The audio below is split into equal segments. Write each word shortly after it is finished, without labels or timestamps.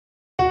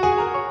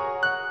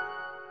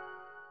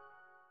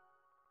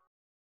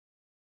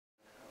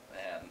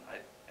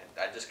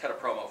just cut a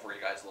promo for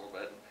you guys a little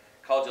bit and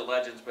called you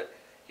legends, but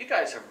you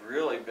guys have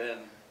really been,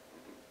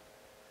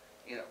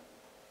 you know,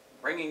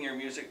 bringing your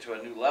music to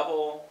a new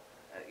level.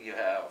 You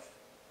have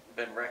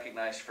been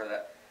recognized for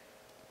that.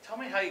 Tell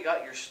me how you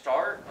got your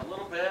start a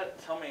little bit.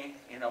 Tell me,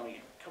 you know, you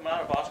come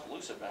out of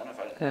Oskaloosa, Ben, if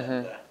I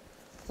didn't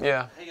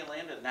Yeah. How you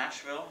landed in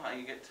Nashville, how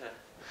you get to...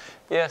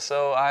 Yeah,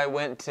 so I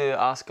went to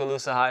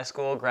Oskaloosa High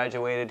School,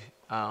 graduated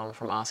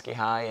from Oski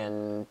High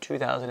in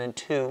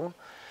 2002,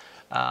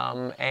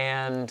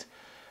 and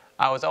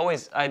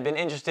I'd been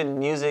interested in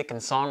music and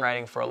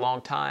songwriting for a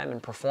long time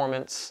and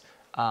performance,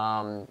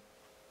 and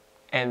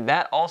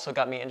that also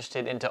got me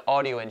interested into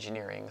audio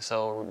engineering,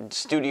 so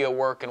studio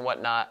work and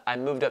whatnot. I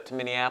moved up to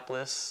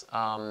Minneapolis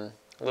a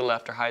little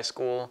after high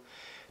school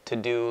to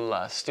do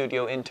a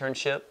studio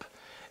internship,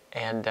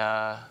 and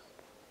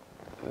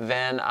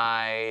then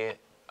I,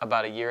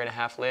 about a year and a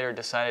half later,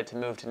 decided to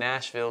move to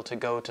Nashville to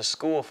go to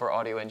school for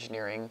audio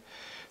engineering.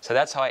 So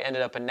that's how I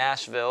ended up in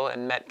Nashville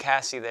and met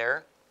Kassie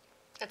there.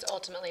 That's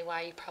ultimately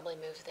why you probably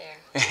moved there.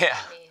 Yeah.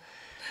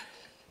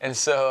 And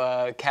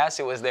so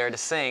Kassie was there to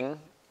sing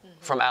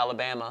from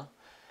Alabama,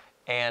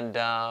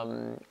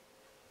 and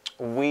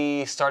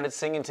we started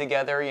singing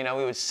together. You know,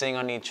 we would sing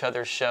on each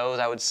other's shows.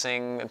 I would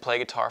sing and play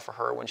guitar for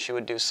her when she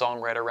would do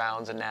songwriter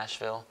rounds in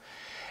Nashville.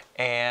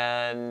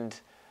 And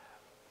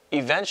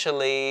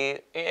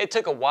eventually, it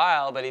took a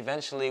while, but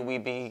eventually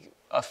we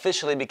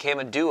officially became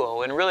a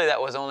duo, and really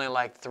that was only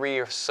like 3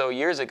 or so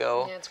years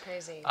ago. Yeah, it's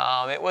crazy.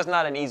 It was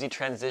not an easy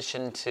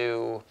transition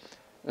to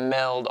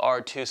meld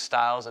our two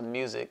styles of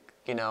music.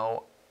 You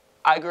know,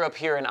 I grew up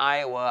here in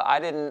Iowa. I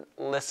didn't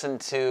listen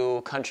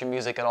to country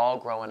music at all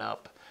growing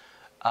up,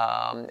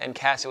 and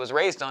Kassie was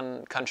raised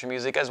on country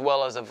music as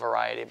well as a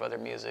variety of other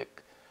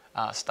music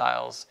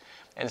styles.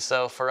 And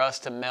so for us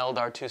to meld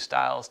our two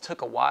styles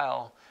took a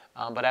while.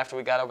 But after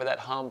we got over that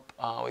hump,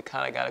 we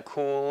kind of got a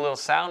cool little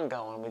sound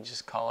going. We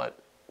just call it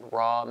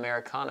raw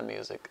Americana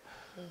music.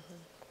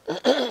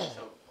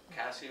 So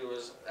Kassie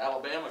was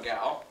Alabama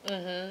gal,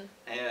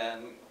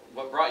 and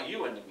what brought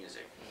you into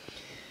music?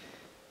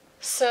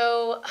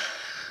 So,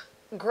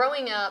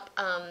 growing up,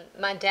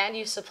 my dad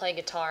used to play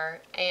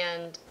guitar,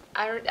 and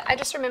I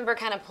just remember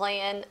kind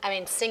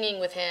of singing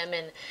with him,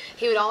 and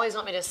he would always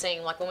want me to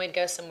sing. Like when we'd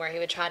go somewhere, he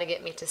would try to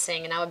get me to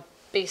sing, and I would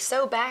be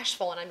so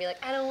bashful, and I'd be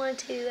like, I don't want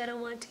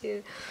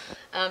to.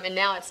 And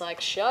now it's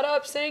like, shut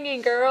up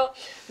singing, girl.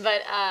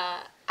 But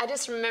I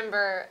just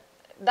remember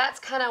that's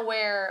kind of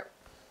where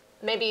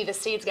maybe the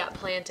seeds got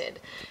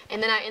planted.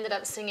 And then I ended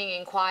up singing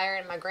in choir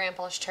in my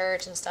grandpa's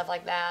church and stuff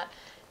like that,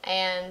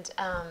 and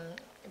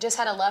just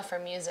had a love for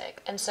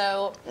music. And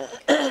so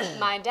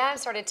my dad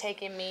started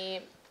taking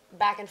me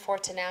back and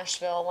forth to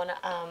Nashville when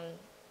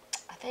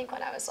I think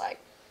when I was like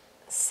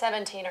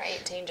 17 or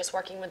 18, just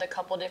working with a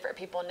couple different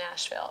people in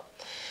Nashville.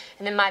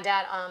 And then my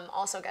dad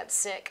also got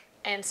sick,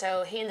 and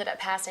so he ended up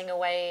passing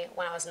away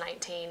when I was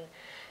 19.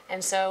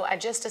 And so I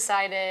just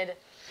decided,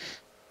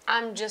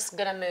 I'm just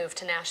gonna move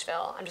to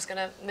Nashville. I'm just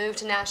gonna move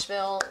to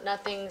Nashville.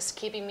 Nothing's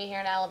keeping me here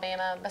in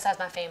Alabama besides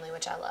my family,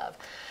 which I love.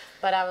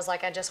 But I was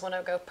like, I just want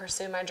to go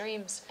pursue my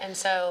dreams. And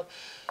so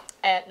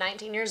at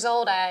 19 years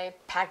old, I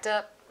packed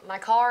up my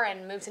car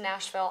and moved to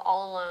Nashville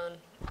all alone.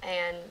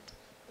 And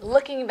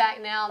looking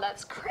back now,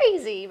 that's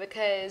crazy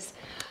because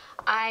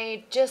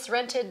I just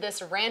rented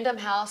this random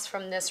house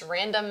from this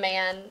random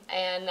man,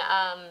 and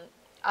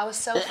I was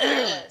so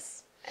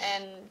fearless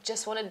and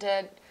just wanted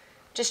to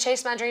just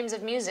chase my dreams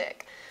of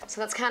music. So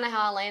that's kind of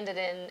how I landed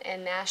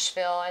in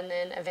Nashville, and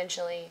then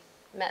eventually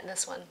met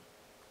this one.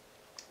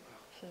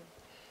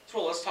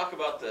 So let's talk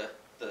about the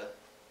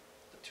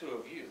two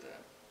of you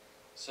then.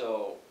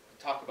 So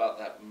talk about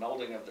that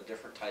melding of the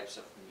different types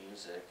of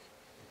music.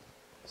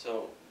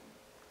 So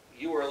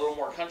you were a little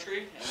more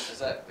country, and is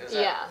that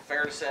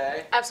fair to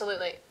say?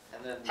 Absolutely.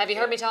 And then have you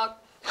heard me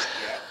talk?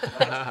 Yeah, no,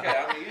 that's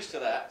okay. I'm used to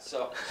that.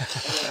 So,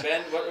 and then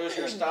Ben, what was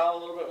your style a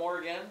little bit more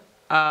again?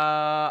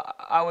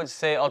 I would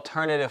say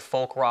alternative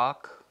folk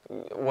rock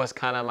was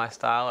kind of my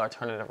style,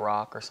 alternative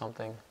rock or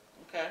something.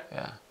 Okay.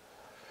 Yeah.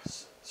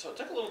 So it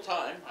took a little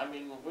time. I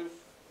mean,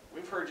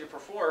 we've heard you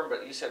perform,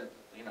 but you said,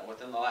 you know,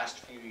 within the last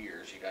few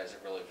years, you guys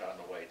have really found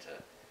a way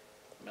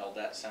to meld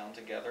that sound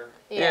together.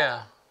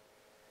 Yeah.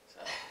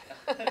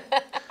 So.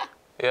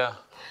 Yeah.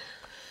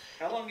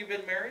 How long have you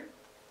been married?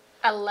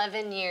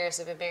 11 years.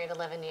 We've been married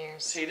 11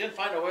 years. So you didn't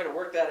find a way to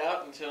work that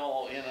out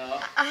until, you know.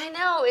 I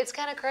know. It's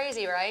kind of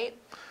crazy, right?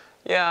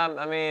 Yeah,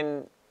 I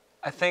mean,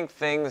 I think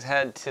things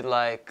had to,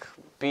 like,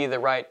 be the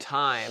right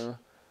time.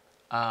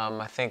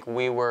 I think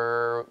we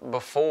were,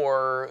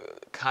 before,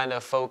 kind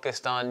of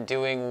focused on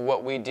doing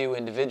what we do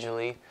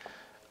individually,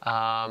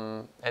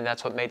 and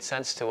that's what made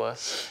sense to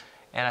us.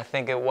 And I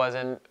think it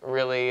wasn't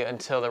really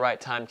until the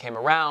right time came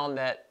around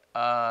that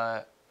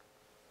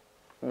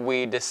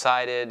we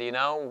decided, you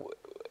know,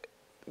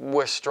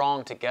 we're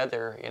strong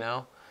together, you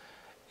know,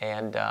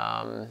 and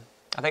I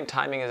think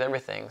timing is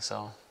everything,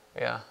 so,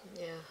 yeah.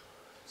 Yeah.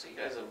 So you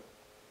guys have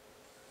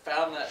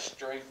found that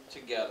strength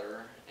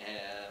together,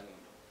 and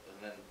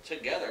then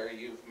together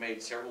you've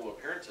made several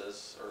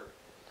appearances, or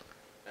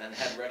and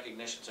had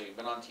recognition. So you've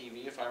been on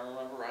TV, if I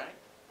remember right.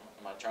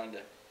 Am I trying to?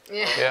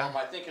 Yeah. Or am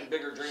I thinking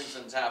bigger dreams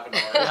than's happened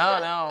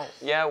already? No.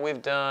 Yeah,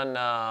 we've done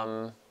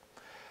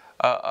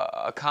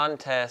a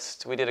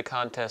contest. We did a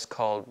contest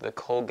called the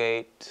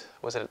Colgate.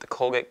 Was it at the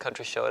Colgate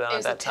Country Showdown It at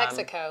was that the time?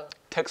 Texaco.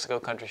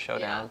 Texaco Country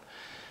Showdown.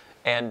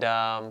 And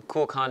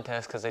cool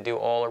contest because they do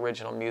all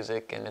original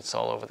music and it's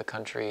all over the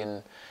country.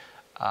 And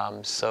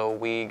so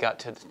we got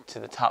to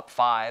the top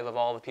 5 of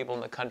all the people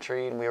in the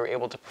country, and we were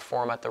able to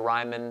perform at the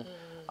Ryman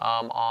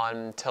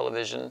on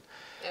television.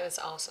 It was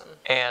awesome.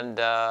 And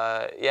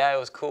yeah, it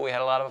was cool. We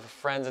had a lot of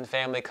friends and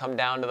family come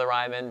down to the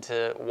Ryman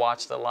to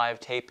watch the live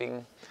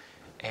taping.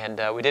 And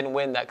we didn't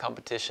win that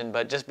competition,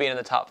 but just being in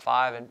the top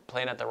 5 and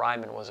playing at the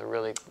Ryman was a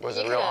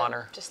real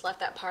honor. Just left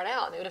that part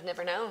out. They would have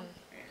never known.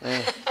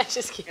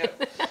 Just kidding.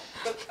 Yeah.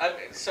 But,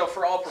 so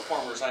for all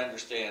performers, I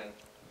understand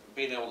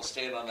being able to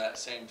stand on that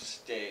same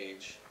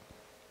stage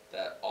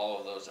that all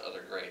of those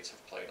other greats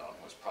have played on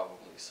was probably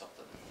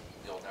something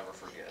you'll never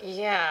forget.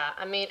 Yeah,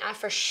 I mean, I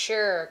for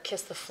sure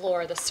kissed the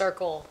floor, the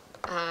circle.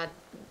 I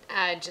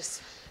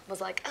just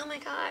was like, oh my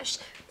gosh.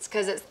 It's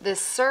because it's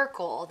this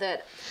circle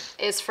that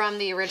is from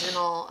the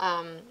original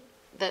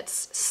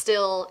that's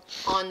still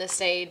on the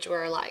stage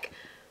where like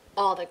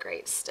all the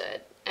greats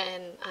stood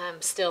and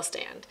still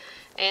stand.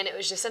 And it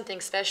was just something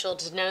special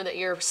to know that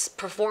you're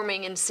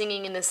performing and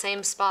singing in the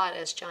same spot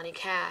as Johnny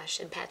Cash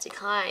and Patsy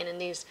Cline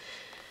and these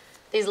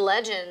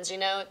legends, you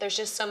know. There's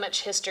just so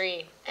much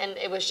history, and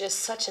it was just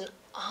such an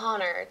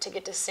honor to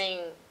get to sing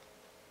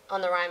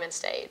on the Ryman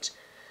stage.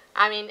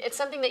 I mean, it's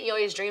something that you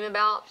always dream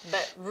about,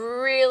 but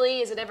really,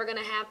 is it ever going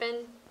to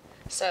happen?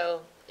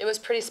 So it was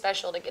pretty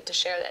special to get to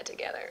share that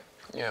together.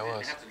 Yeah, it You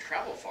was. didn't have to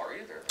travel far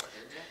either, though,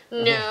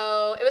 did you?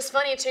 No, it was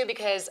funny too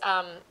because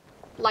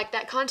like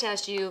that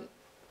contest, you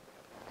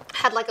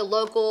had like a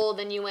local,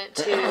 then you went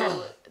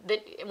to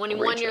when you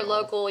won your Regional.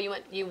 local,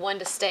 you won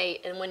to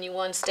state, and when you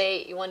won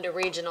state, you won to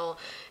regional,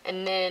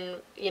 and then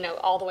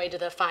all the way to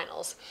the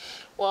finals.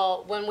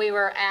 Well, when we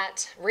were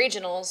at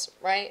regionals,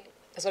 right?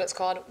 That's what it's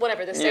called.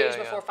 Whatever, the stage Yeah,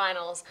 before yeah.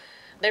 finals.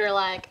 They were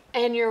like,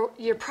 and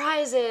your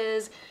prize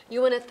is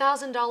you win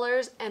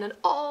 $1,000 and an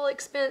all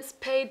expense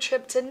paid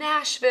trip to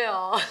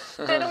Nashville.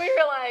 And we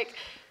were like,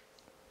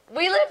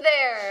 we live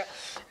there.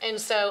 And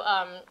so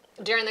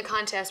during the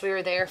contest, we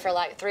were there for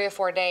like 3 or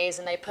 4 days,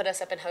 and they put us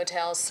up in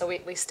hotels, so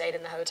we stayed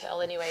in the hotel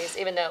anyways,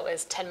 even though it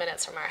was 10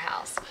 minutes from our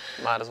house.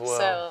 Might as well.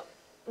 So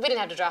we didn't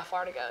have to drive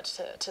far to go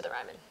to the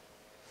Ryman.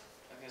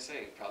 I was gonna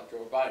say, you probably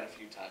drove by it a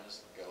few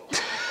times to go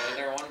play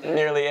there one day.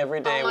 Nearly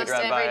every day Almost we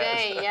drive by every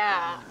it. day,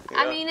 yeah.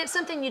 I mean, it's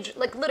something you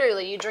like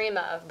literally you dream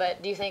of,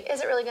 but do you think,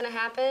 is it really going to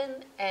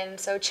happen? And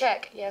so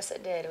check. Yes,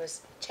 it did. It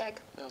was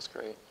check. That was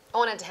great. I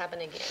want it to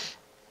happen again.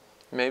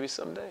 Maybe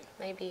someday.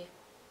 Maybe.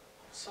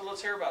 So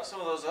let's hear about some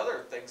of those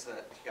other things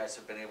that you guys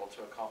have been able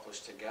to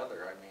accomplish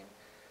together. I mean,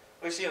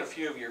 we've seen a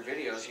few of your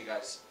videos. You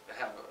guys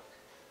have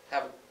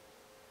a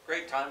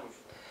great time of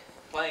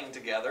playing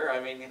together. I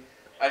mean,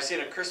 I've seen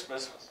a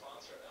Christmas.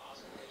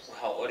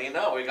 Well, what do you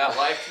know? We got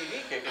live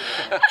TV kicking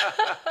in.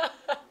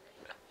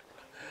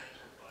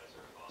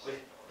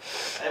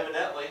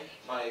 Evidently,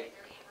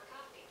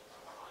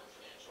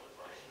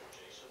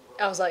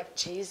 I was like,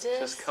 Jesus.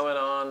 Just coming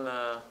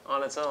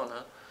on its own,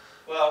 huh?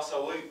 well,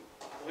 so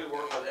we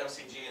work with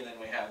MCG, and then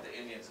we have the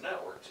Indians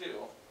Network too.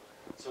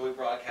 So we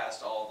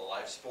broadcast all the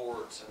live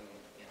sports and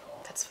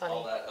That's funny.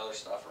 all that other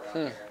stuff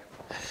around here.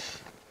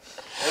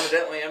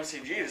 Evidently,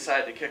 MCG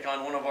decided to kick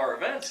on one of our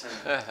events, and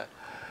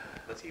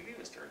the TV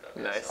was turned up.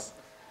 Nice. So.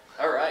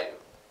 All right.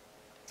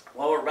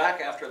 Well, we're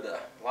back after the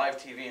live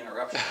TV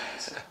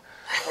interruptions.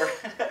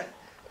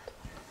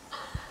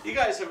 You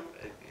guys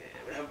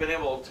have been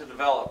able to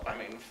develop, I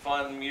mean,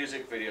 fun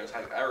music videos.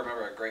 I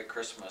remember a great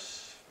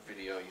Christmas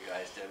video you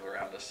guys did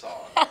around a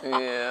song.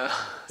 Yeah.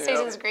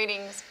 Season's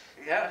greetings.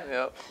 Yeah.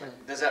 Yep.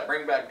 Does that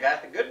bring back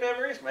good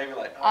memories? Maybe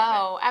like.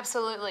 Oh,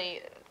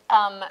 absolutely.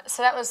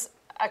 So that was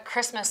a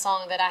Christmas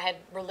song that I had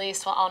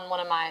released on one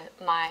of my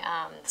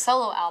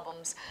solo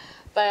albums.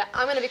 But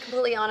I'm going to be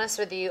completely honest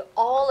with you.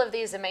 All of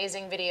these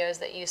amazing videos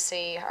that you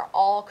see are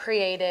all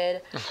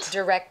created,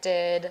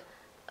 directed,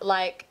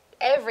 like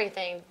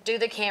everything. Do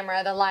the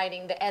camera, the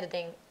lighting, the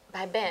editing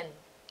by Ben.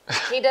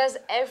 He does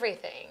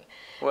everything.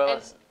 Well,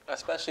 And-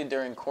 especially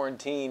during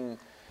quarantine,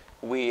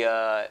 we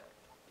had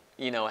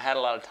a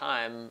lot of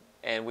time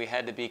and we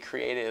had to be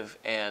creative,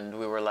 and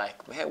we were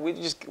like, man,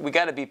 we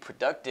got to be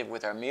productive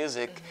with our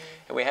music,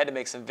 and we had to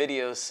make some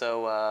videos.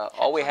 So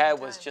all we had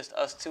was just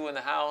us two in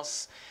the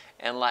house,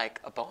 and like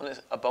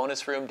a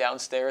bonus room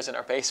downstairs in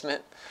our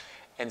basement.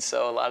 And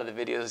so a lot of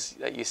the videos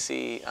that you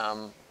see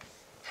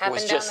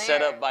was just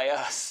set up by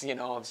us.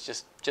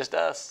 It's just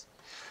us.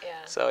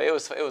 Yeah. So it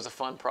was a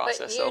fun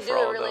process. But you for do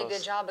all a of really those.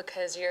 good job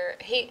because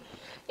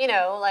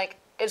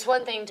it's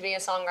one thing to be a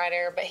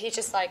songwriter, but he's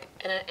just like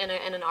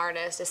an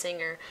artist, a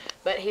singer.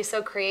 But he's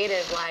so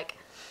creative. Like,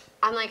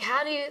 I'm like,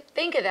 how do you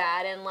think of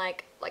that? And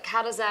like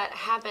how does that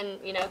happen?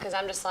 Because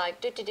I'm just like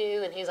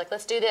do, and he's like,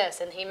 let's do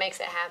this, and he makes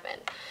it happen,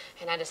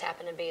 and I just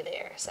happen to be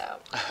there. So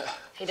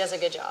he does a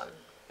good job.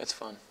 It's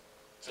fun.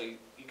 So you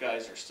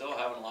guys are still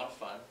having a lot of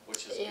fun,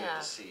 which is good Yeah.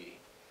 to see.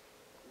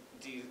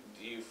 Do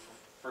you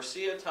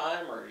foresee a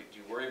time, or do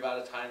you worry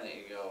about a time that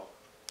you go,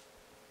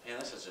 man,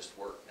 this is just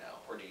work now?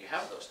 Or do you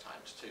have those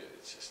times too?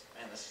 It's just,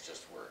 man, this is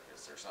just work.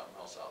 Is there something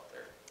else out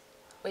there?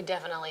 We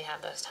definitely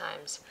have those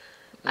times.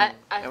 And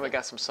we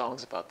got some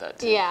songs about that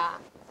too. Yeah.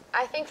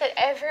 I think that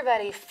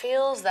everybody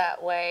feels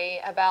that way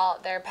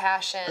about their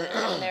passion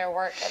and their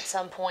work at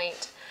some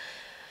point.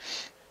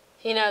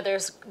 You know,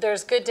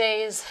 there's good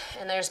days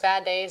and there's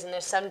bad days, and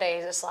there's some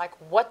days it's like,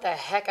 what the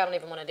heck, I don't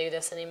even want to do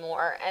this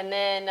anymore. And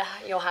then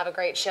you'll have a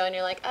great show and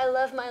you're like, I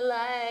love my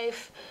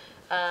life.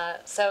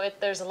 So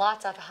there's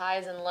lots of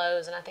highs and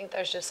lows, and I think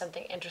there's just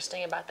something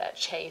interesting about that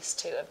chase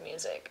too of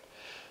music.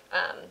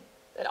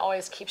 It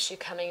always keeps you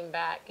coming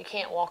back. You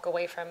can't walk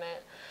away from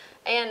it.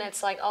 And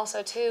it's like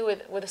also too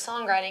with the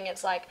songwriting,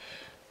 it's like,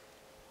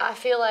 I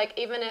feel like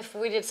even if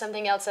we did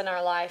something else in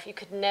our life, you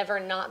could never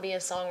not be a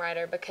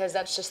songwriter, because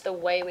that's just the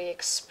way we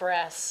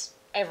express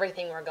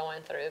everything we're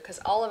going through. Because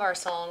all of our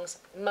songs,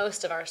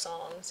 most of our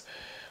songs,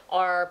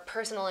 are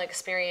personal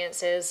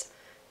experiences,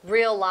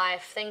 real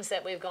life, things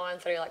that we've gone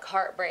through, like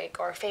heartbreak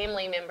or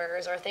family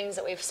members or things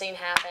that we've seen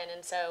happen.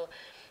 And so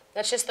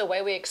that's just the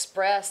way we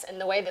express,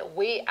 and the way that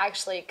we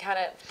actually kind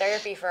of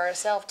therapy for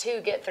ourselves to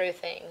get through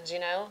things, you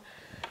know?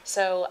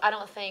 So I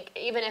don't think,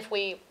 I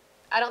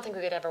don't think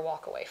we could ever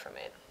walk away from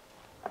it.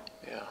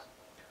 Yeah.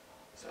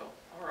 So,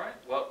 all right.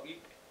 Well,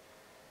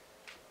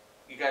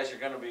 you guys are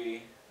going to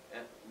be,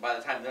 by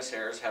the time this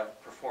airs,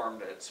 have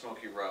performed at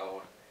Smoky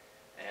Row,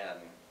 and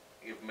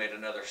you've made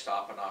another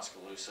stop in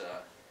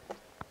Oskaloosa. Do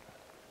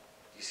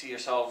you see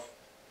yourself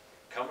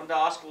coming to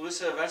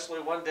Oskaloosa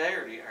eventually one day,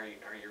 or are you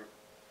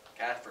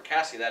for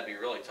Kassie, that'd be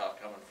really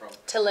tough coming from.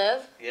 To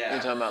live? Yeah.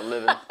 You're talking about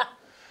living.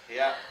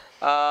 Yeah.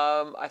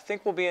 I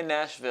think we'll be in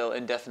Nashville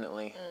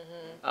indefinitely.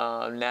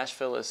 Mm-hmm.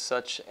 Nashville is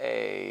such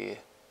a...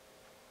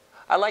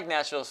 I like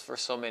Nashville for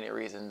so many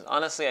reasons.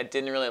 Honestly, I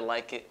didn't really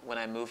like it when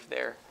I moved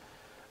there.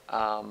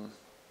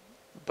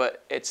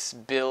 But it's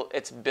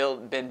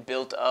been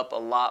built up a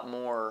lot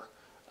more,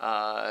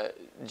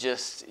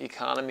 just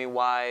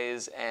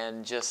economy-wise,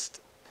 and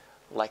just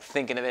like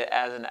thinking of it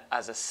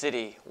as a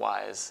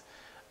city-wise.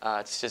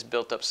 It's just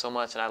built up so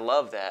much, and I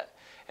love that.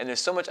 And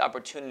there's so much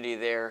opportunity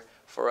there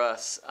for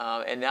us,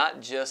 and not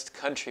just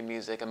country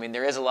music. I mean,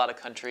 there is a lot of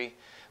country,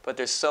 but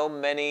there's so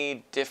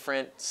many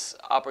different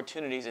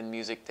opportunities in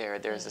music there.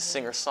 There's the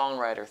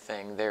singer-songwriter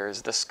thing.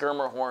 There's the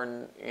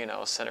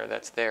Skirmerhorn, center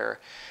that's there.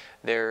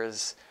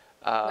 There's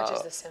Which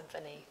is the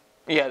symphony.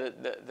 Yeah,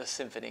 the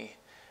symphony.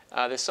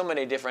 There's so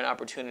many different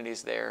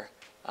opportunities there.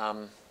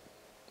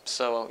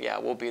 So yeah,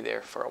 we'll be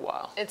there for a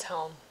while. It's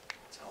home.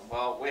 So,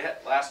 well,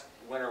 last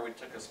winter we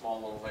took a small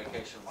little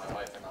vacation, my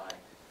wife and I,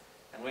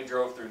 and we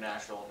drove through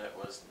Nashville, and it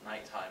was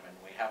nighttime, and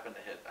we happened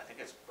to hit, I think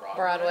it's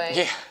Broadway.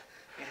 Yeah.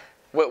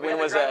 When was that? We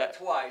had to drive it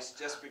twice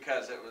just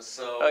because it was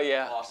so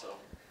awesome.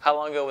 How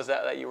long ago was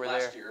that you were there?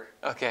 Last year.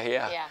 Okay,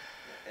 yeah. Yeah.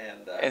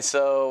 And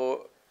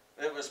so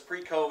it was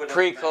pre-COVID.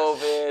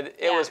 Pre-COVID,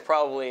 it was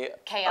probably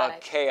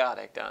chaotic.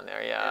 Chaotic down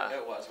there, yeah.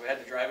 It was. We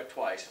had to drive it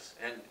twice,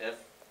 and if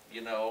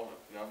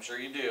I'm sure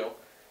you do,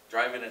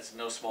 driving it's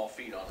no small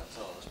feat on its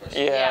own,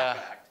 especially Yeah.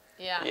 fact.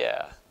 Yeah.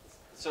 Yeah.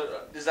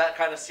 So does that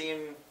kind of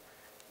seem,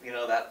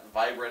 that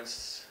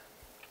vibrance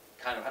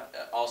kind of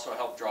also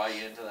help draw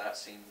you into that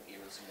scene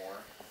even some more?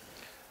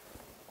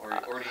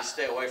 Or do you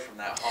stay away from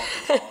that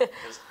honky tonk?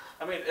 Because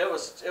I mean, it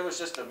was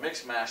just a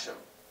mix mash of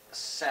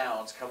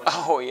sounds coming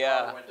Oh, through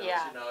yeah. car windows.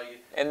 Yeah.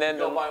 And then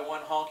you go by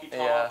one honky tonk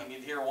Yeah. and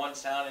you'd hear one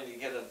sound and you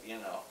get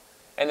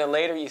And then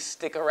later you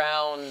stick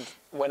around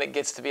when it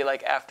gets to be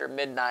like after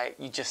midnight,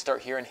 you just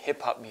start hearing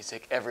hip hop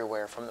music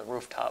everywhere from the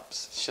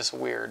rooftops. It's just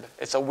weird.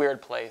 It's a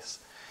weird place.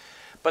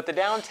 But the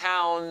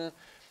downtown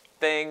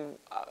thing,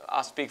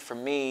 I'll speak for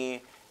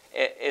me,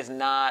 it is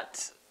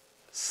not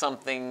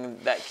something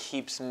that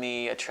keeps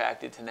me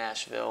attracted to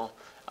Nashville.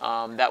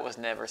 That was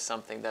never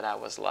something that I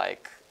was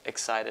like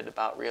excited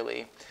about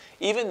really.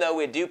 Even though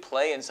we do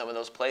play in some of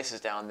those places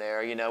down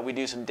there, we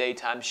do some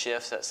daytime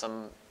shifts at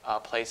some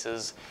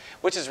places,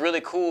 which is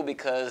really cool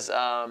because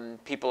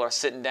people are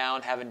sitting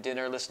down, having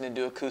dinner, listening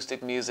to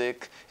acoustic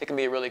music. It can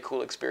be a really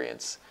cool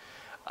experience.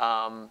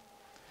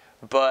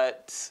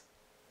 But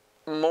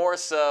more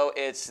so,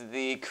 it's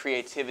the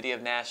creativity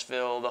of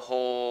Nashville, the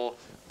whole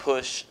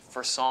push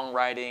for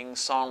songwriting,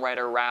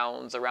 songwriter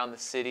rounds around the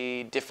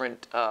city,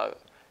 different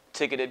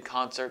ticketed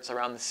concerts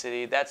around the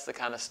city. That's the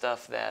kind of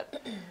stuff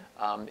that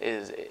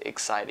is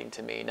exciting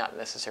to me, not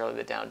necessarily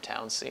the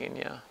downtown scene,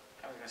 yeah.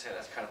 I was going to say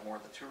that's kind of more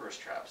the tourist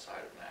trap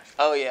side of Nashville.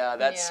 Oh yeah,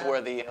 that's Yeah.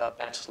 where the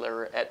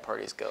bachelorette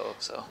parties go,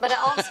 so. But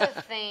I also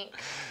think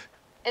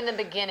in the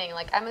beginning,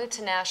 like I moved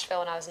to Nashville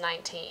when I was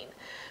 19,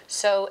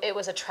 so it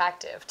was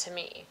attractive to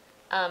me.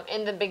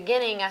 In the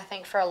beginning, I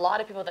think for a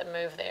lot of people that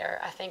move there,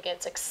 I think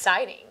it's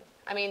exciting.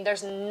 I mean,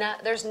 there's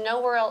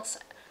nowhere else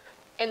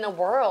in the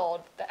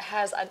world that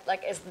has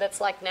that's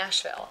like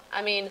Nashville.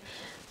 I mean,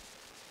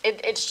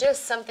 it's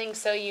just something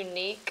so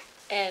unique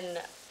and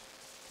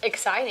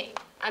exciting.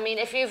 I mean,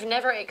 if you've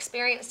never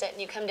experienced it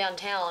and you come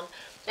downtown,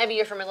 maybe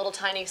you're from a little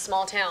tiny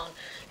small town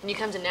and you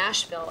come to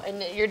Nashville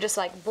and you're just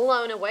like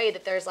blown away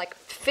that there's like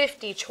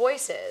 50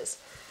 choices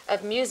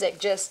of music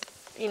just,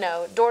 you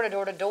know, door to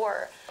door to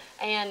door.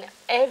 And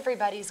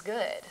everybody's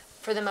good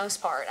for the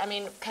most part. I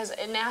mean, because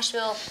in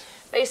Nashville,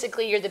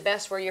 basically you're the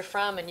best where you're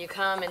from and you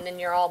come and then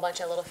you're all a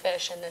bunch of little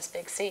fish in this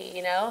big sea,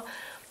 you know?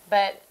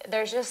 But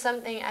there's just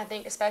something, I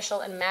think, special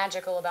and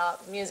magical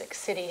about Music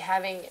City,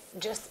 having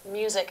just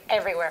music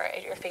everywhere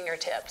at your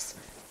fingertips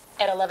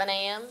at 11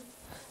 a.m.,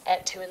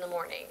 at 2 in the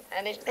morning.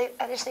 And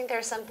I just think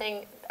there's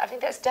something, I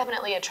think that's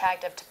definitely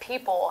attractive to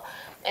people.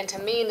 And to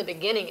me in the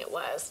beginning it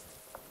was.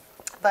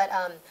 But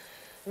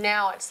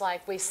now it's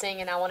like we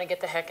sing and I want to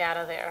get the heck out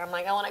of there. I'm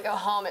like, I want to go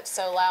home. It's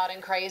so loud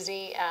and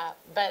crazy.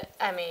 But,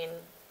 I mean,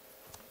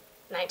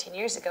 19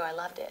 years ago, I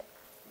loved it.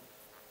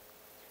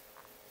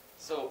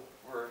 So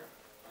we're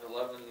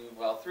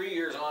 3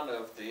 years on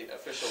of the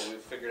official, we've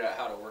figured out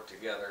how to work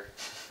together.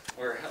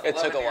 We're It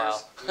took a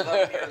while.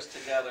 11 years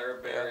together,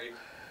 Barry.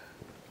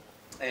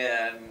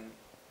 And,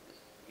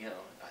 you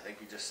know, I think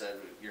you just said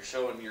you're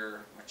showing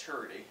your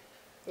maturity.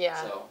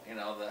 Yeah. So, you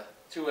know, the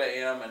 2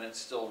 a.m. and it's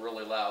still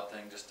really loud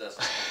thing just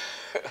doesn't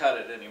cut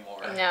it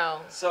anymore.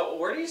 No. So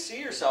where do you see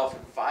yourself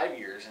in 5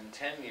 years, in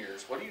 10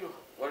 years? What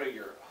are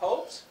your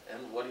hopes,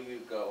 and what do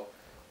you go,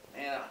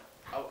 man,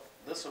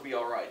 this will be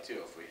all right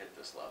too if we hit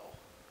this level?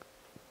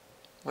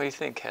 What do you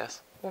think,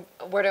 Cass?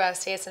 Where do I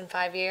see us in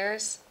 5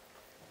 years?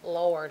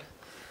 Lord.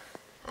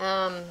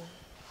 Man,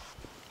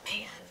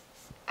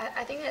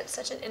 I think that's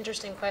such an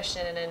interesting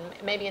question, and then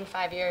maybe in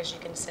 5 years you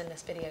can send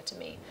this video to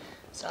me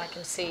so I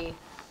can see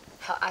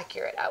how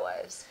accurate I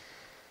was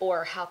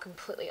or how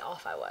completely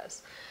off I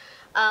was.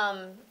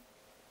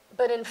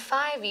 But in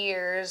 5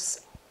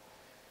 years,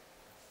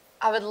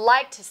 I would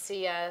like to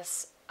see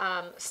us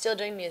still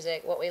doing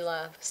music, what we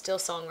love, still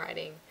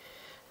songwriting,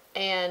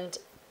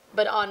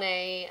 but on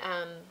a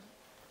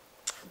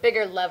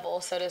bigger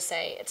level, so to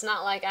say. It's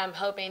not like I'm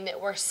hoping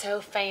that we're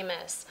so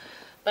famous,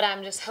 but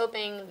I'm just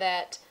hoping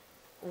that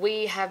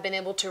we have been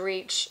able to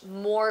reach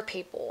more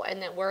people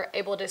and that we're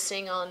able to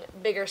sing on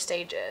bigger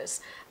stages,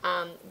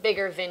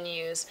 bigger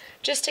venues,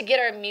 just to get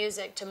our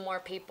music to more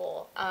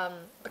people.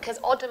 Because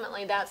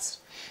ultimately that's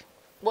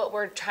what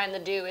we're trying to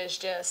do, is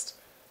just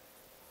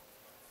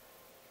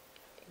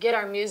get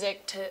our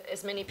music to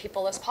as many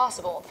people as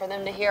possible, for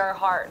them to hear our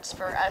hearts,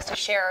 for us to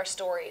share our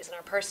stories and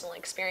our personal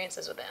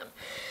experiences with them.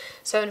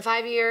 So in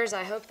 5 years,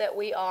 I hope that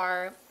we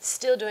are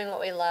still doing what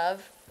we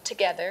love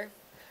together,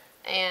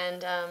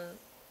 and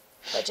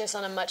but just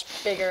on a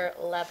much bigger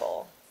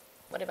level.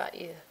 What about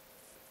you?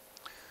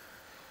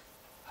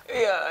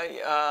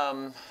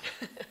 Yeah,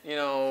 you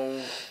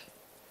know,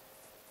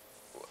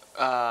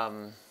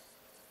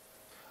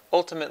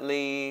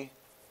 ultimately,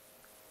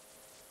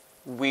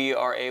 we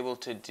are able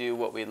to do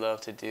what we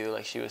love to do.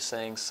 Like she was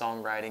saying,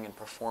 songwriting and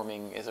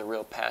performing is a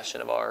real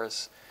passion of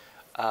ours.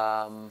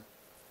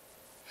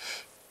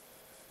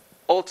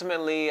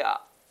 Ultimately,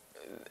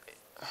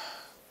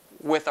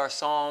 with our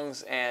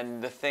songs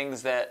and the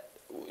things that,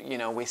 you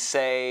know, we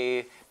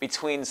say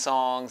between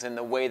songs and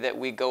the way that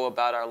we go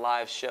about our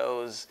live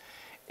shows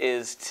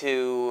is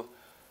to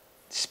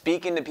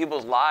speak into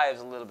people's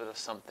lives a little bit of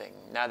something.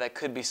 Now that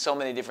could be so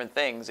many different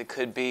things. It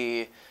could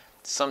be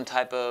some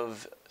type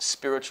of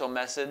spiritual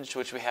message,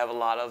 which we have a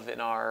lot of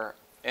in our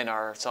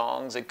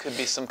songs. It could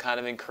be some kind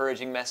of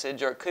encouraging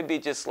message, or it could be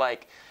just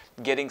like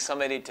getting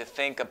somebody to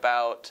think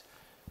about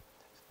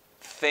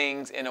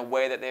things in a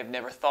way that they've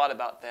never thought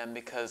about them,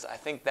 because I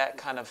think that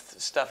kind of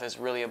stuff is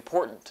really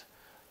important,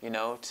 you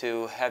know,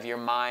 to have your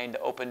mind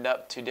opened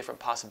up to different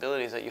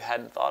possibilities that you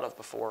hadn't thought of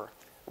before,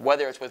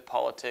 whether it's with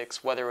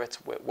politics, whether it's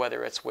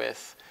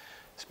with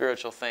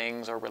spiritual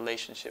things or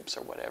relationships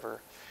or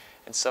whatever.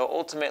 And so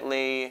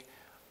ultimately,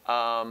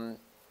 I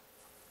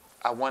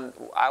want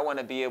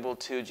to be able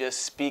to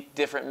just speak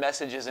different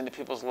messages into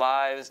people's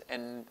lives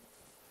and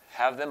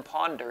have them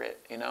ponder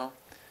it, you know.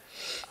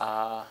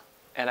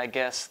 And I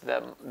guess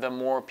the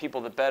more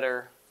people, the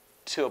better,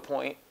 to a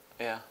point.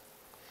 Yeah.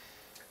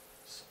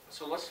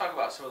 So let's talk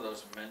about some of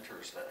those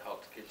mentors that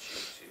helped get you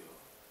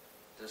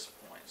to this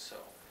point. So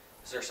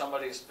is there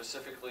somebody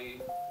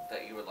specifically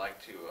that you would like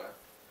to,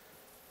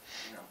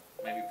 you know,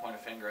 maybe point a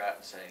finger at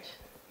and say,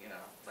 you know,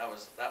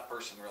 that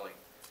person really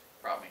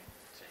brought me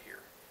to here?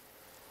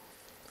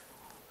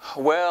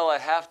 Well, I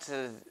have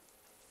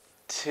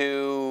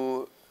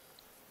to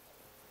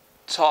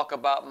talk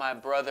about my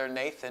brother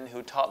Nathan,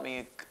 who taught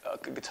me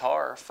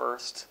guitar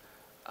first.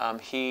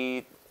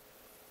 He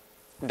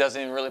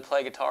doesn't even really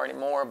play guitar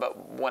anymore,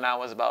 but when I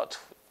was about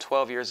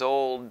 12 years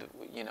old,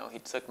 you know, he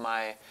took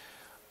my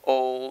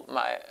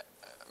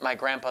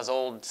grandpa's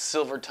old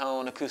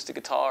Silvertone acoustic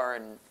guitar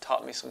and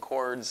taught me some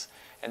chords,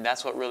 and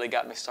that's what really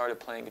got me started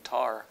playing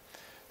guitar.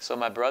 So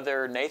my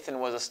brother Nathan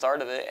was the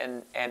start of it,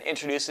 and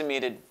introducing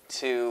me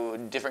to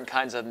different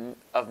kinds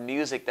of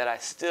music that I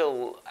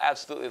still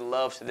absolutely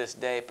love to this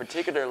day,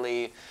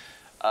 particularly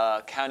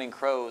Counting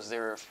Crows,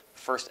 their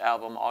first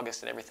album,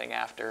 August and Everything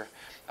After.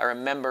 I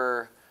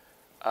remember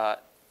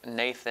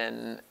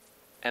Nathan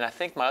I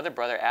think my other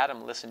brother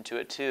Adam listened to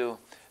it too.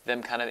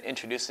 Them kind of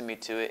introducing me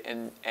to it,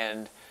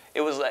 and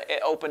it was like,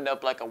 it opened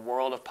up like a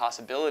world of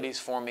possibilities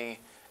for me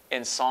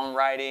in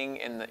songwriting,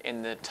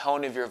 in the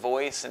tone of your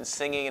voice and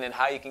singing, and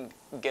how you can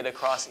get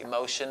across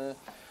emotion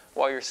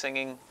while you're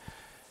singing.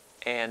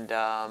 And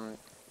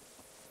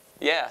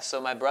yeah, so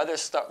my brother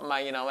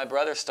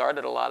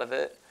started a lot of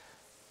it.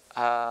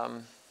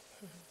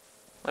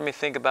 Let me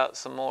think about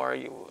some more.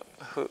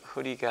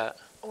 Who do you got?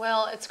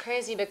 Well, it's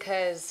crazy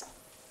because,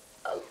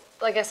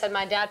 like I said,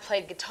 my dad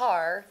played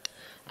guitar,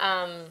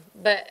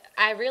 but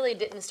I really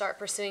didn't start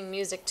pursuing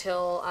music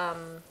till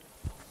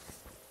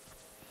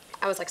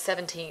I was like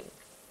 17.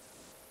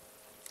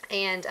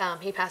 And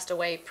he passed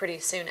away pretty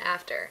soon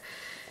after.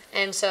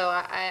 And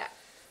so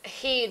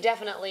he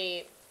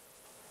definitely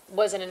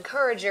was an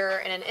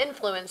encourager and an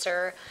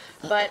influencer,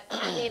 but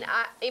I mean,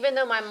 even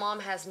though my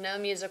mom has no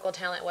musical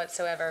talent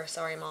whatsoever,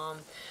 sorry mom,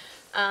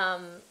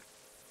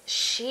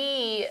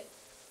 she's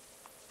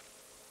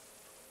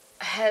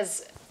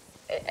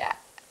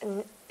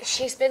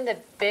been the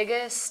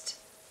biggest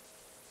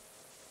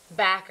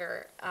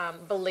backer,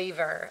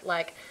 believer,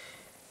 like,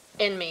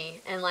 in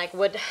me, and like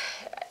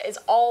is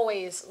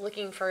always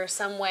looking for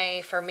some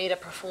way for me to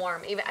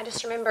perform. Even I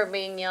just remember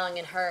being young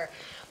and her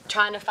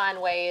trying to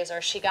find ways,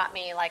 or she got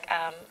me like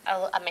a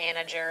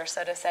manager,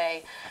 so to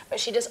say, but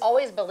she just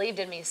always believed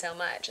in me so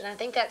much. And I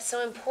think that's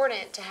so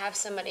important, to have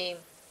somebody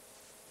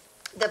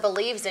that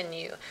believes in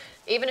you,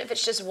 even if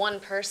it's just one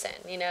person,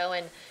 you know.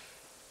 And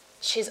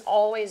she's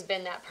always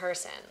been that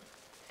person,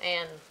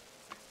 and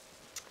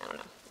I don't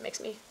know, it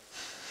makes me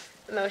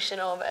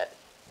emotional. But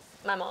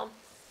my mom.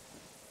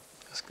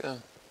 That's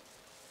good.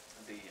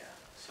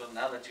 So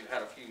now that you've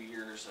had a few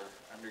years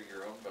under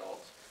your own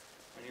belt,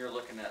 when you're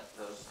looking at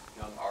those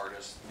young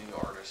artists, new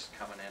artists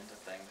coming into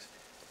things,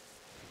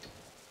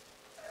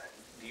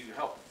 do you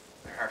help,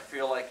 or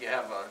feel like you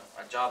have a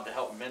job to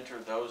help mentor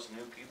those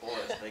new people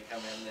as they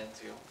come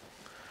into?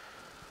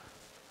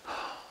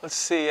 Let's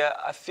see,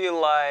 I feel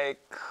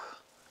like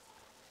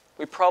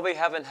we probably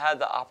haven't had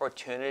the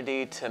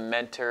opportunity to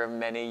mentor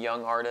many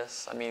young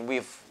artists. I mean,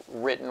 we've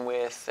written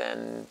with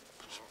and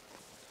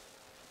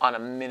on a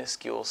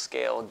minuscule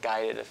scale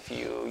guided a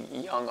few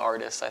young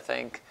artists, I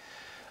think.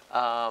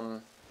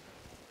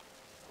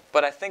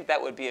 But I think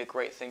that would be a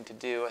great thing to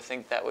do. I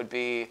think that would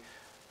be,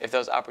 if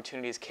those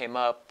opportunities came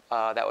up,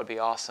 that would be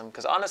awesome.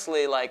 Because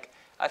honestly, like,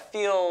 I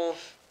feel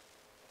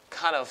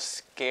kind of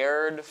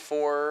scared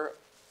for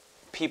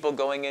people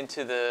going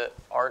into the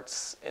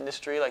arts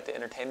industry, like the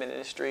entertainment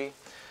industry,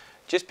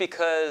 just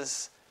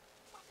because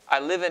I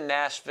live in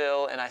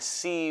Nashville and I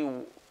see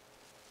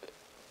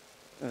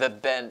the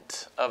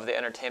bent of the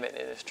entertainment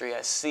industry.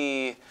 I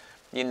see,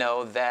 you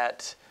know,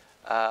 that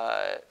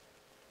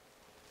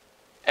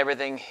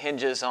everything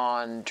hinges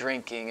on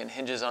drinking and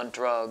hinges on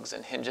drugs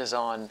and hinges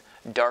on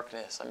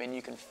darkness. I mean,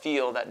 you can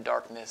feel that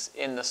darkness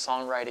in the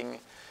songwriting,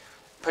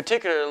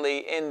 particularly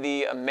in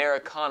the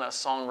Americana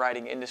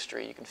songwriting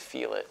industry. You can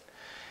feel it.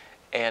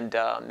 And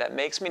that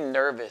makes me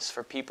nervous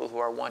for people who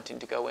are wanting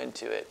to go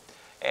into it.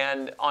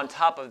 And on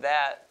top of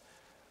that,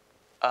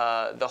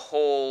 the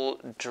whole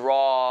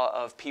draw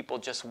of people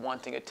just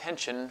wanting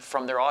attention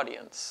from their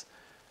audience.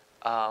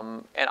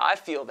 And I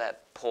feel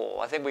that pull.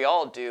 I think we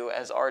all do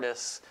as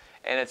artists,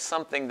 and it's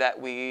something that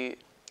we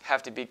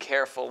have to be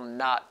careful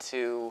not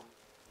to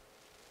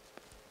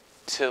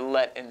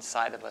let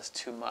inside of us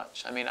too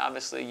much. I mean,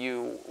 obviously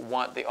you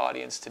want the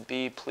audience to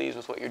be pleased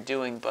with what you're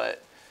doing,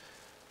 but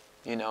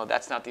you know,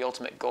 that's not the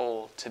ultimate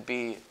goal, to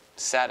be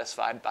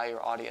satisfied by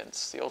your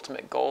audience. The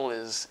ultimate goal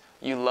is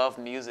you love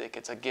music.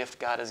 It's a gift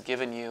God has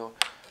given you,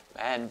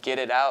 and get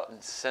it out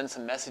and send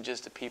some messages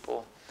to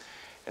people.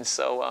 And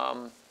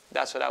so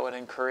that's what I would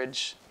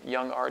encourage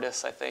young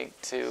artists, I think,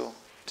 to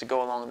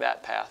go along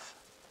that path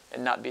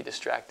and not be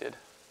distracted.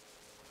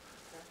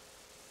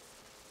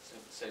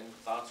 Same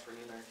thoughts for you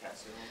there,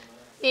 Cassie?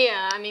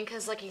 Yeah, I mean,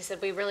 because like you said,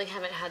 we really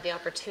haven't had the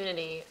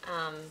opportunity.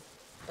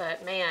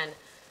 But man,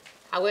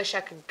 I wish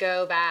I could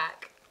go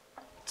back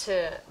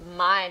to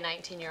my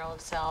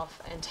 19-year-old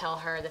self and tell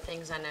her the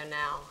things I know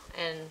now.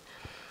 And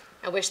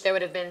I wish there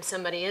would have been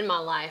somebody in my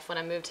life when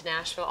I moved to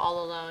Nashville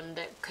all alone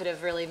that could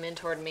have really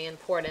mentored me and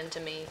poured into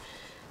me,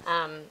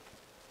 and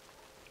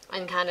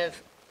kind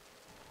of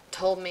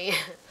told me,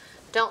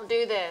 don't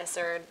do this,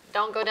 or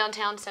don't go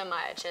downtown so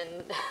much,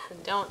 and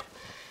don't,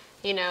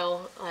 you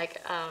know, like,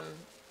 I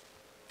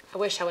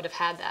wish I would have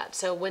had that.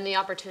 So when the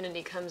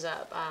opportunity comes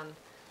up,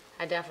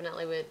 I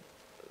definitely would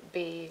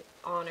be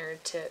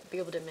honored to be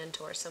able to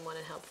mentor someone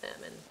and help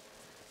them, and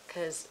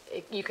because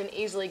you can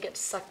easily get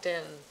sucked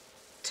in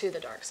to the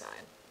dark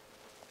side.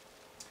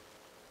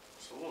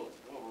 So we'll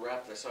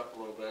wrap this up a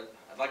little bit.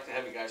 I'd like to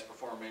have you guys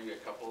perform maybe a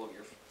couple of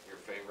your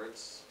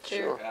favorites.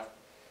 Sure.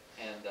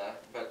 And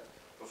but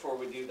before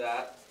we do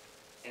that,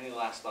 any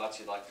last thoughts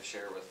you'd like to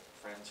share with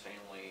friends,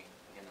 family,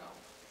 you know,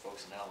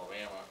 folks in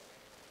Alabama,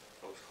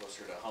 folks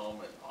closer to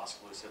home in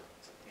Oskaloosa,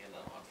 you know,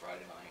 on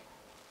Friday night?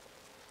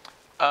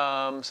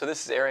 So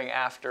this is airing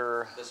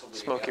after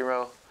Smoky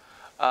Row.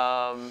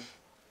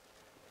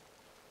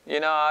 You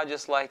know, I'd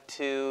just like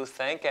to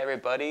thank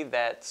everybody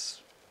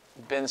that's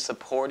been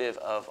supportive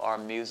of our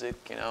music,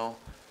 you know.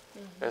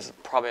 There's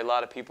probably a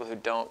lot of people who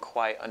don't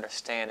quite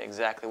understand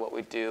exactly what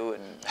we do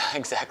and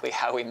exactly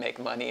how we make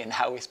money and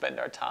how we spend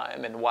our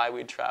time and why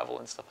we travel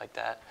and stuff like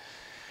that.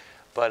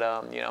 But,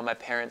 you know, my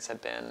parents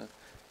have been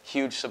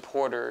huge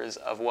supporters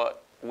of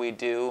what we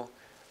do,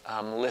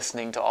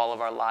 listening to all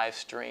of our live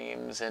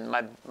streams, and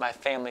my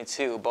family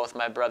too, both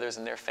my brothers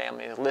and their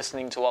family,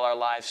 listening to all our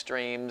live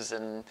streams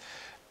and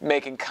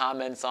making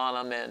comments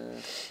on them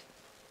and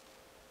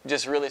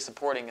just really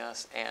supporting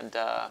us. And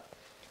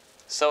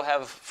so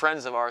have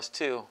friends of ours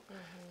too.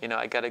 You know,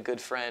 I got a good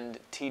friend,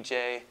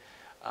 TJ,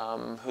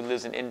 who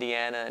lives in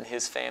Indiana, and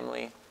his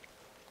family,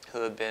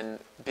 who have been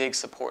big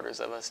supporters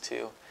of us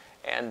too.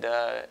 And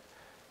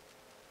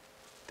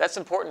that's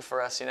important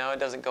for us, you know. It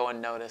doesn't go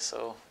unnoticed.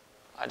 So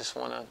I just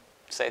want to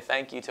say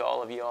thank you to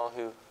all of y'all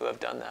who have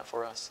done that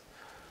for us.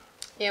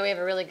 Yeah, we have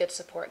a really good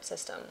support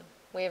system.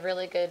 We have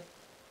really good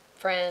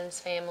friends,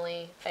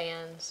 family,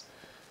 fans.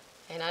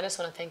 And I just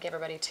want to thank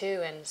everybody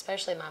too, and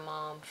especially my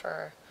mom,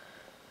 for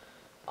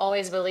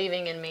always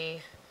believing in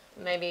me,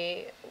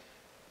 maybe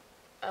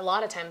a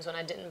lot of times when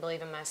I didn't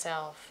believe in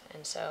myself.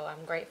 And so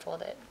I'm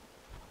grateful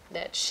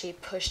that she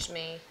pushed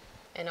me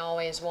and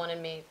always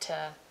wanted me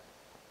to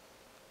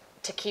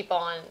keep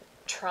on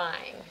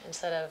trying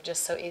instead of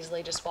just so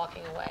easily just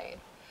walking away.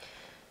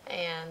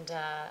 And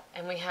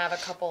we have a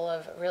couple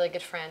of really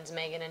good friends,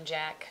 Megan and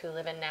Jack, who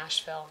live in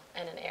Nashville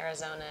and in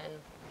Arizona, and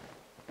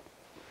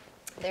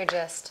they're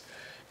just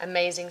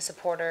amazing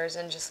supporters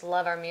and just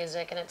love our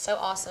music. And it's so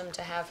awesome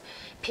to have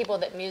people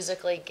that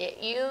musically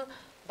get you,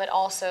 but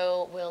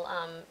also will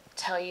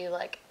tell you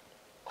like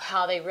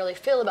how they really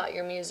feel about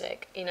your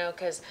music, you know,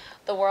 because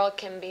the world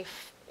can be,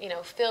 you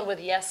know, filled with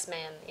yes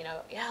men, you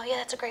know, yeah,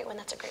 that's a great one,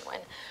 that's a great one.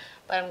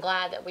 But I'm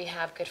glad that we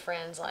have good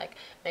friends like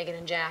Megan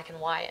and Jack and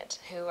Wyatt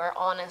who are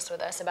honest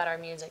with us about our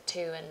music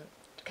too, and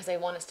because they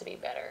want us to be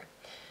better.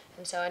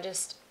 And so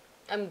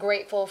I'm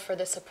grateful for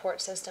the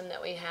support system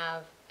that we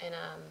have. And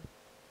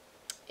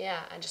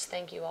yeah, I just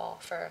thank you all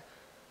for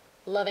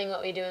loving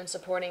what we do and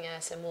supporting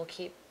us, and we'll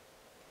keep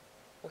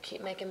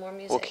making more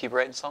music. We'll keep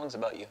writing songs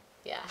about you.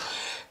 Yeah.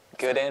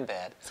 Good and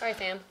bad. Sorry,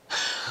 fam.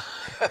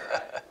 All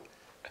right.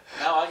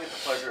 Now I get the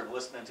pleasure of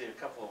listening to a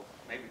couple,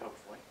 maybe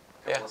hopefully,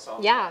 a couple of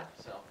songs. Yeah.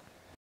 So.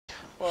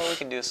 Well, we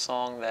can do a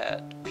song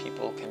that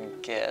people can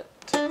get.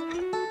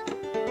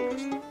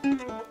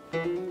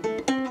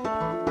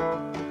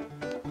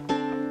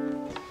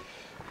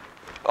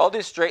 I'll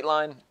do Straight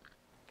Line.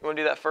 You want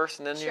to do that first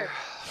and then Sure.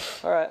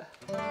 All right.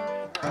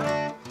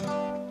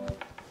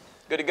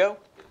 Good to go?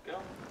 Good to go.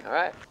 All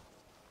right.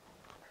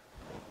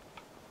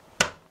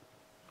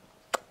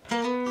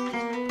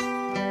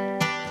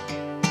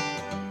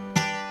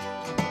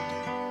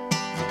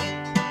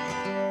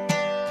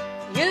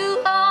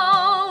 You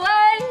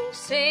always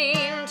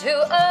seem to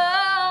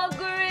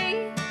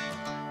agree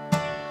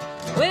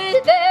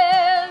with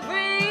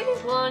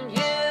everyone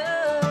you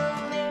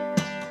meet.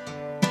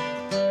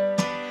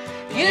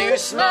 You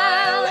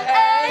smile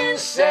and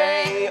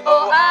say,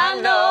 oh, I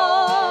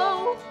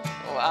know,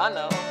 Oh, I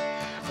know.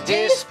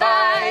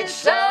 despite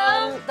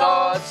some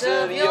thoughts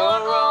of your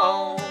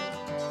own.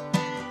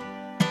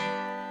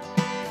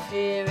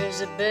 Fear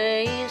is a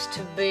base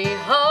to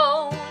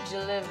behold. You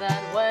live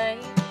that way,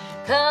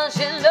 'cause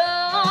you know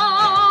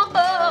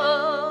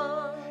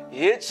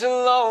It's a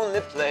lonely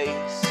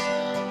place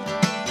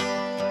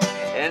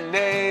and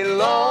a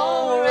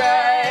long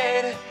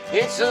ride.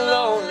 It's a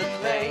lonely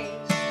place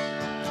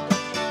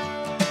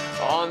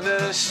on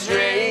the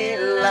straight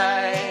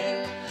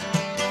line,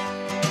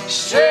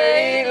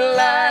 straight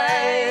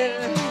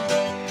line,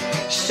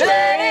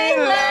 straight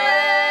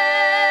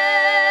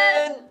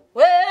line.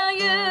 well,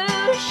 you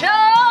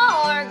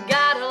sure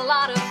got a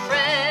lot of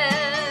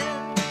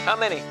friends How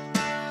many?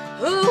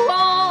 who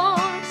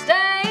won't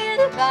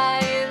stand by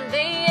in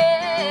the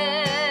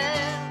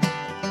end.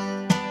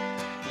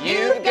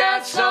 You've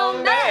got so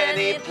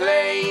many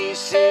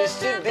places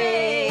to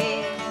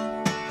be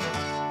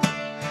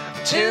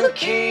to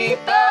keep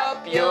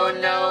up your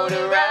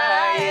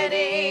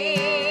notoriety.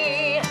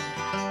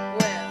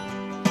 Well,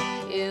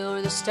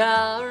 you're the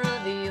star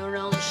of your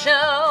own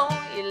show.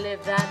 You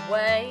live that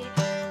way,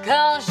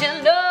 'cause you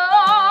know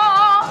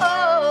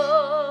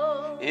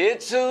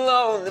It's a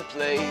lonely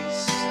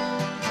place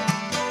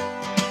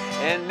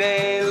and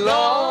a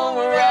long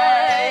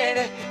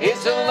ride.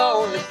 It's a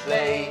lonely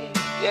place,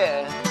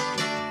 yeah,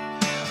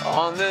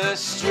 on the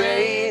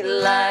straight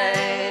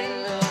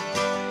line,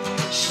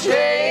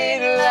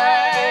 straight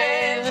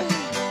line,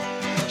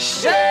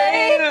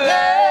 straight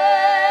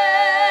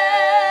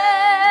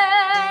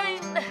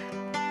line.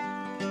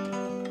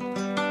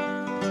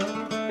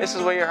 This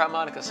is where your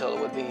harmonica solo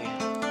would be.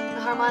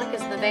 the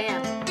harmonica's in the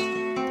van.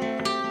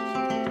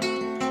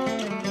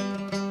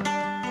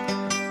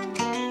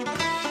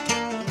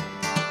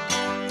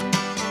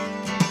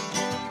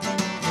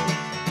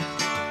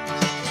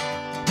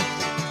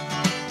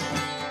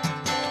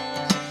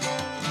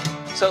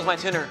 So's my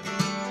tuner.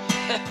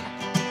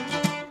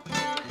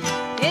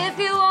 If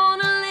you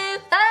wanna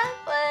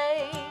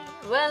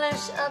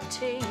much up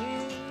to you,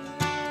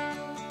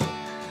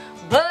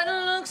 but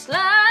it looks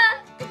like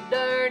a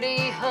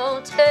dirty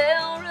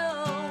hotel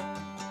room.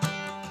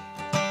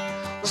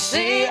 Well,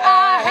 see,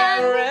 I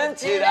had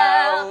rented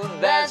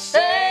out that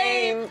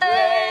same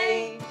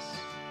place,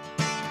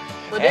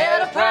 but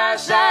at a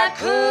price I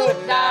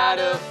could not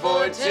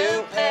afford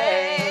to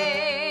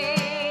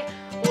pay.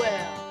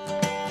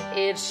 Well,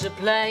 it's a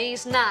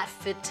place not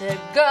fit to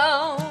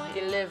go.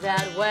 You live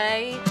that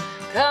way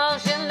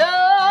 'cause you know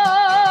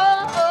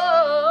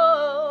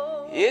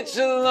it's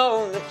a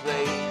lonely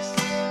place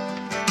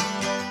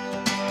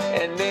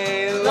and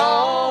a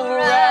long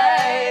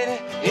ride.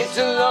 It's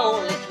a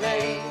lonely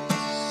place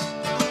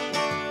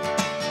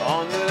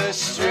on the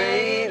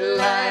straight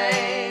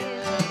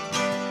line,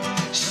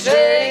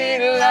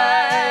 straight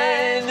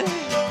line,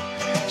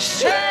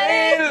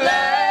 straight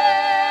line.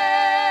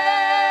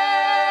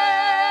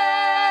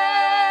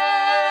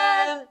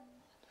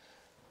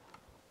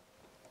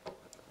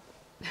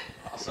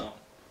 Awesome.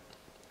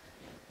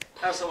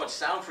 I have so much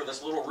sound for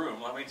this little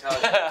room, let me tell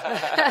you.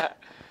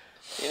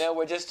 You know,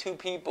 we're just two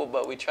people,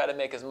 but we try to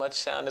make as much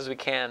sound as we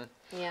can.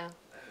 Yeah.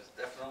 There's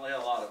definitely a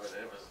lot of it.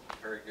 It was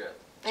very good.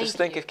 Just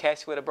think if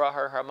Cassie would have brought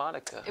her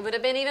harmonica. It would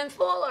have been even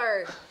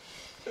fuller.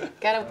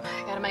 gotta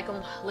make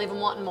them, leave them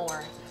wanting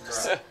more.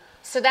 Correct.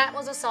 So that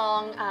was a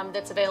song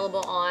that's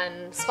available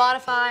on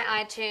Spotify,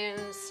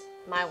 iTunes,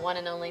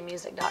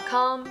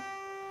 myOneandOnlyMusic.com.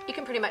 You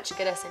can pretty much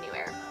get us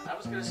anywhere. I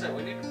was going to say,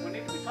 we need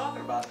to be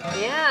talking about that.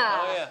 Yeah.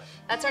 Oh, yeah.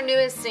 That's our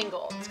newest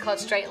single. It's called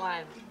Straight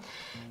Line.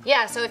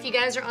 Yeah, so if you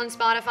guys are on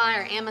Spotify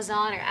or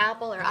Amazon or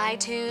Apple or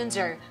iTunes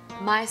or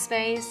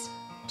MySpace,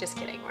 just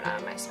kidding, we're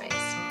not on MySpace.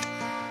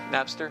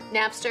 Napster?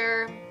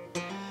 Napster,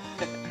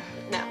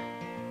 no.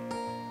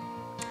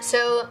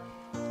 So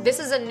this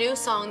is a new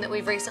song that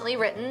we've recently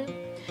written.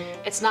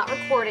 It's not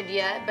recorded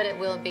yet, but it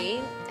will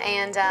be.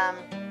 And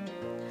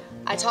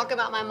I talk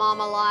about my mom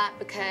a lot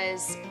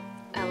because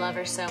I love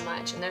her so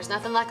much, and there's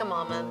nothing like a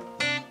mama.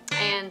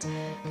 And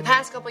the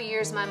past couple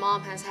years, my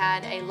mom has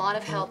had a lot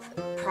of health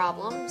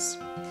problems.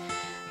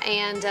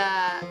 And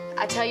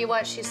I tell you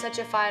what, she's such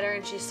a fighter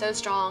and she's so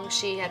strong.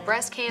 She had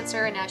breast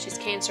cancer and now she's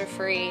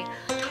cancer-free.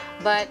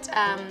 But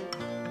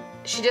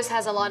she just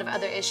has a lot of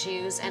other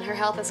issues and her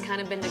health has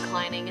kind of been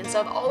declining. And so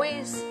I've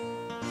always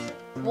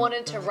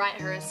wanted to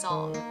write her a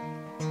song.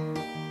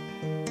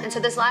 And so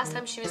this last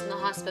time she was in the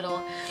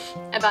hospital,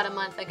 about a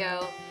month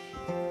ago,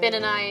 Ben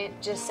and I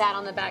just sat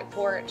on the back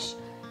porch.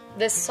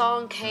 This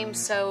song came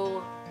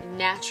so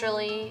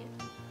naturally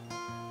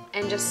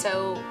and just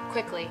so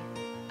quickly.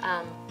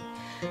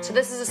 So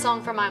this is a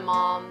song for my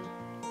mom.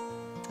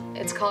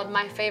 It's called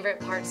My Favorite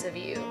Parts of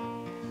You.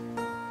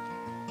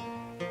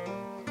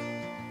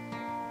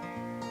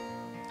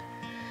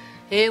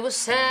 It was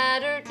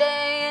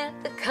Saturday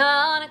at the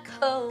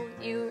Conoco.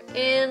 You were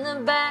in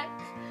the back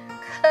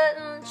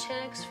cutting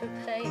checks for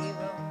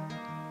payroll.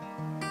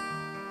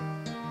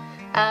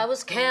 I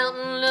was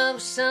counting up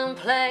some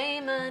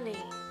play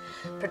money,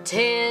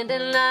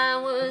 pretending I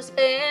was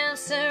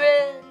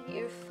answering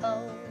your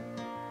phone.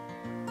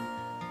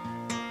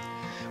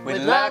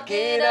 We'd lock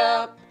it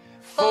up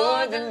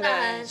for the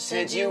night,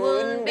 said you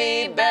wouldn't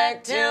be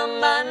back till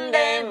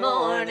Monday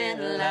morning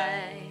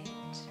light.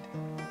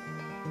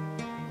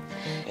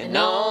 And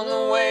on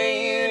the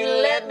way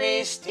you'd let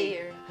me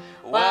steer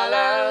while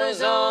I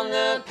was on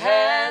the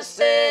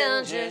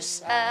passenger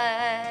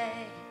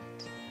side.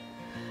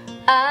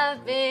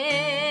 I've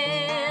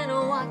been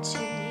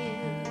watching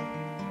you,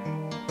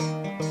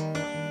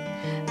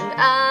 and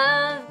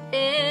I've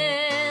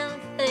been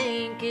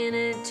thinking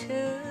it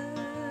too,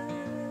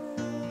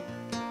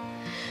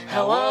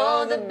 how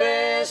all the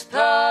best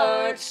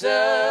parts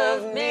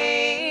of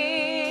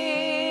me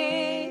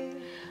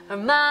are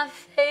my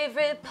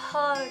favorite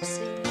parts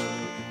of you.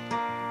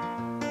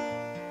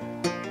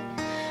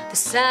 The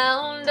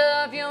sound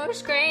of your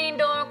screen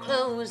door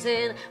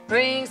closing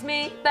brings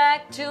me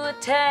back to a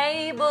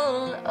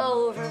table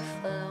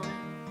overflowing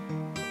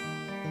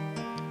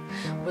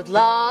with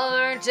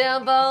large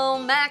elbow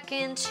mac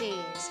and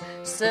cheese,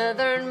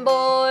 southern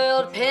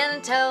boiled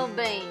pinto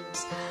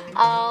beans,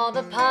 all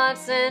the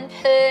pots and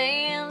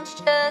pans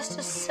just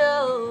a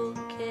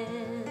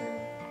soaking.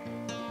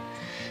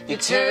 You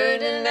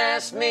turned and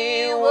asked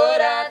me what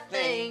I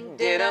think.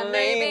 Did I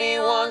maybe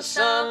want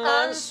some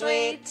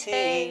unsweet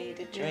tea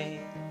to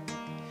drink?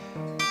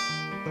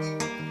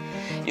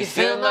 You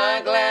filled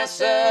my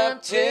glass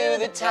up to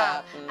the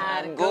top.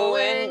 I'd go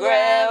and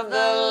grab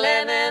the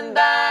lemon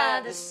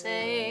by the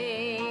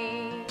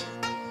sink.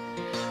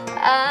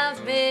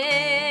 I've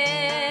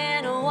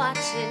been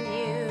watching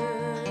you,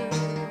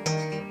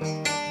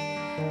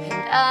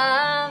 and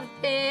I've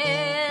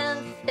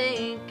been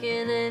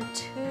thinking it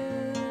too.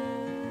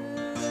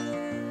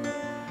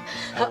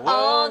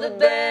 All the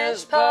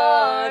best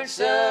parts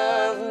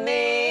of me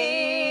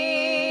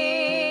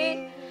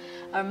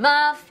are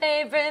my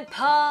favorite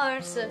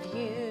parts of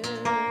you.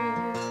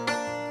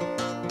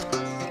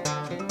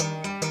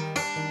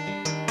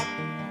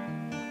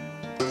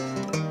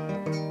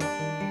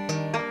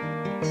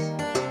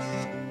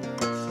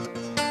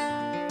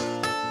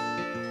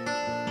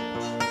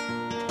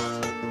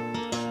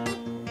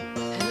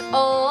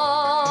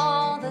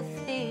 all the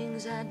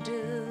things I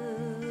do,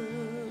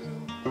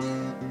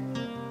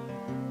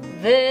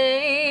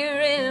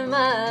 they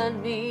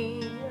remind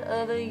me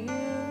of you.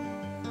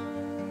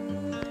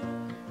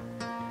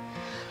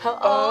 How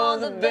all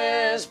the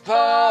best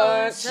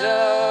parts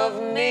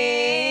of me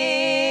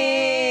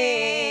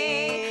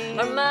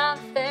are my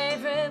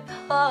favorite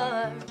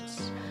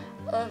parts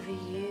of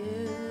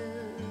you.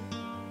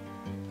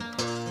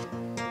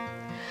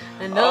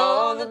 And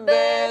all the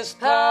best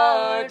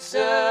parts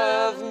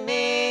of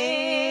me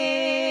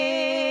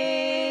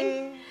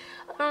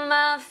are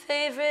my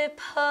favorite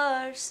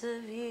parts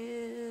of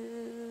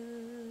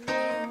you.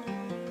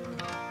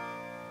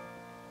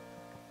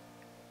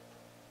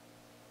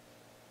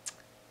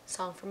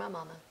 Song for my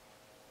mama.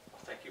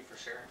 Well, thank you for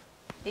sharing.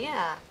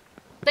 Yeah.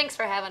 Thanks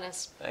for having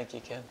us. Thank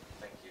you, Ken.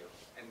 Thank you.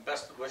 And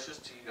best wishes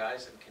to you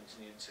guys and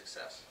continued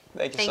success.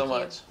 Thank you Thank so you.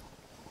 much.